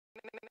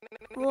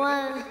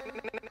One-Less.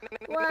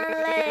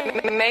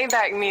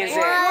 Maybach music.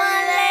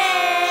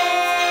 One-Less.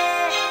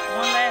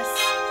 One-Less.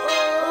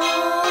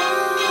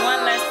 Ooh.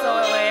 One-Less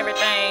soil with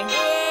everything.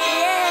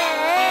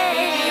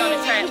 Yeah. Be on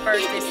the track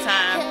first this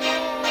time.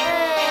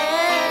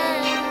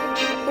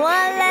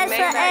 One-Less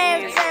for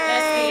Maybach music. everything.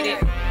 Let's get it.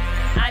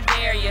 I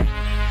dare you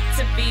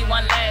to be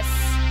one less.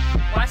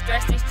 Watch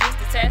dress this just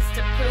to test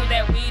to prove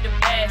that we the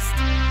best.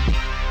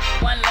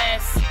 One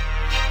less.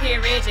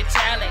 Here is your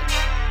challenge.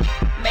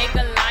 Make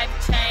a life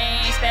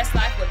change. That's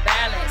life with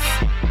balance.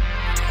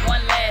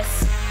 One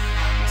less.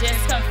 Just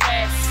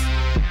confess.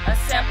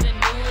 Accept a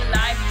new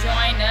life.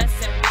 Join us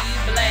and be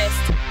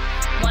blessed.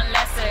 One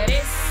less of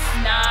this.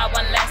 Nah,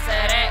 one less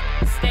of that.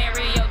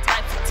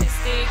 Stereotype,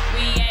 statistic.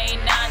 We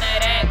ain't none of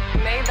that.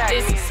 Maybach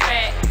music.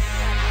 Disrespect.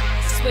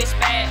 Switch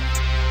back.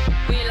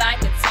 We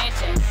like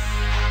attention.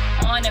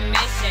 On a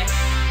mission.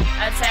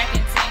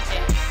 Attacking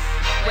tension.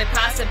 With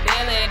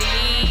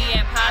possibility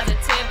and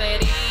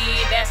positivity.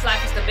 That's life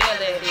and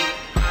stability.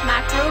 My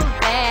crew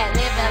bad,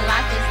 living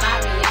life just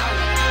like we own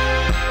it.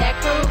 That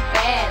crew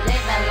bad,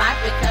 living life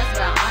because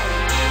we're on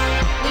it.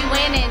 We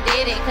went and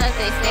did it cause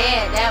they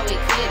said that we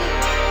couldn't.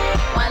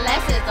 One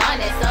less is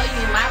on it, so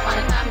you might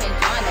wanna come and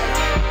join us.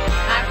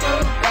 My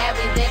crew bad,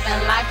 we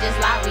living life just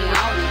like we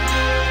own it.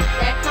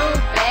 That crew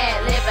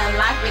bad, living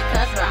life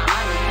because we're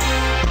on it.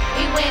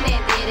 We went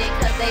and did it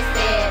cause they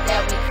said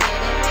that we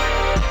couldn't.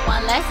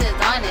 One less is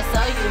on it,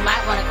 so you might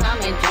wanna come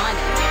and join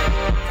us.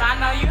 I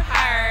know you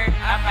heard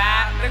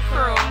about the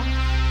crew,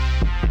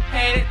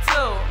 headed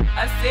to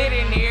a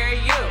city near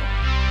you.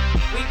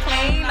 We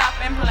clean up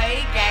and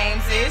play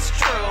games, it's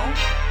true.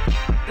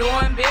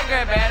 Doing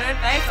bigger, better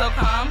things, so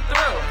come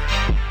through.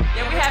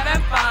 Yeah, we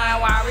having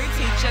fun while we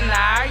teaching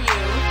our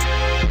youth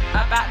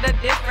about the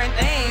different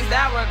things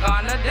that we're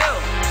gonna do.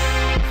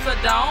 So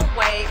don't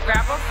wait,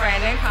 grab a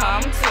friend and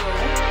come too.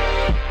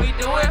 We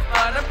do it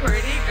for the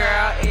pretty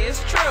girl, it's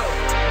true.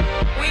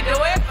 We do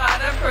it for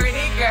the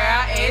pretty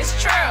girl, it's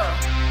true.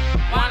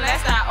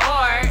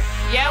 One-Less.org,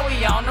 yeah,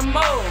 we on the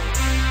move.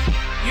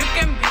 You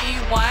can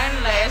be one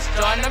less,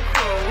 join the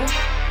crew.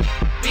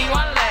 Be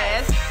one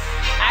less,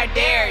 I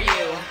dare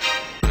you.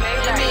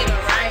 Give me the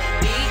right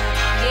beat,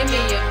 give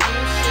me a few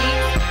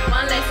sheets.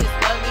 One less is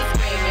what we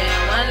screaming,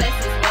 one less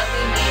is what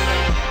we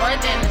meaning. More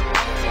than the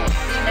movement,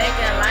 we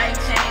making life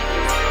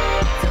changes.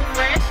 Too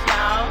fresh,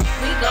 y'all,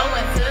 we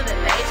going to the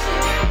nation.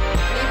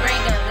 We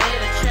bringing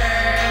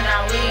literature,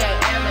 now we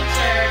ain't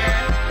amateur.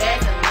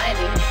 Bags of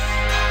money,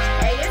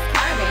 hey, it's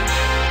coming.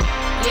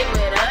 Get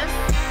with us,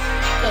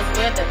 cause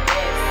we're the best.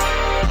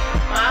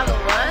 Follow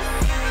us,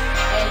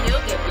 and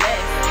you'll get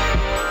blessed.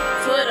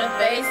 Twitter,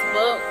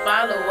 Facebook,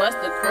 follow us,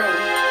 the crew.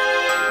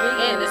 We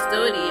in the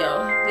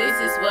studio, this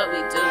is what we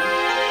do.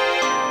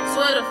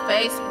 Twitter,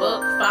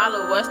 Facebook,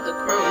 follow us, the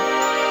crew.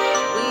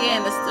 We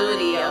in the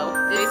studio,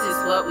 this is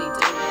what we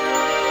do.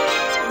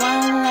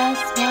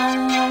 One-Less,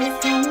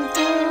 one-less,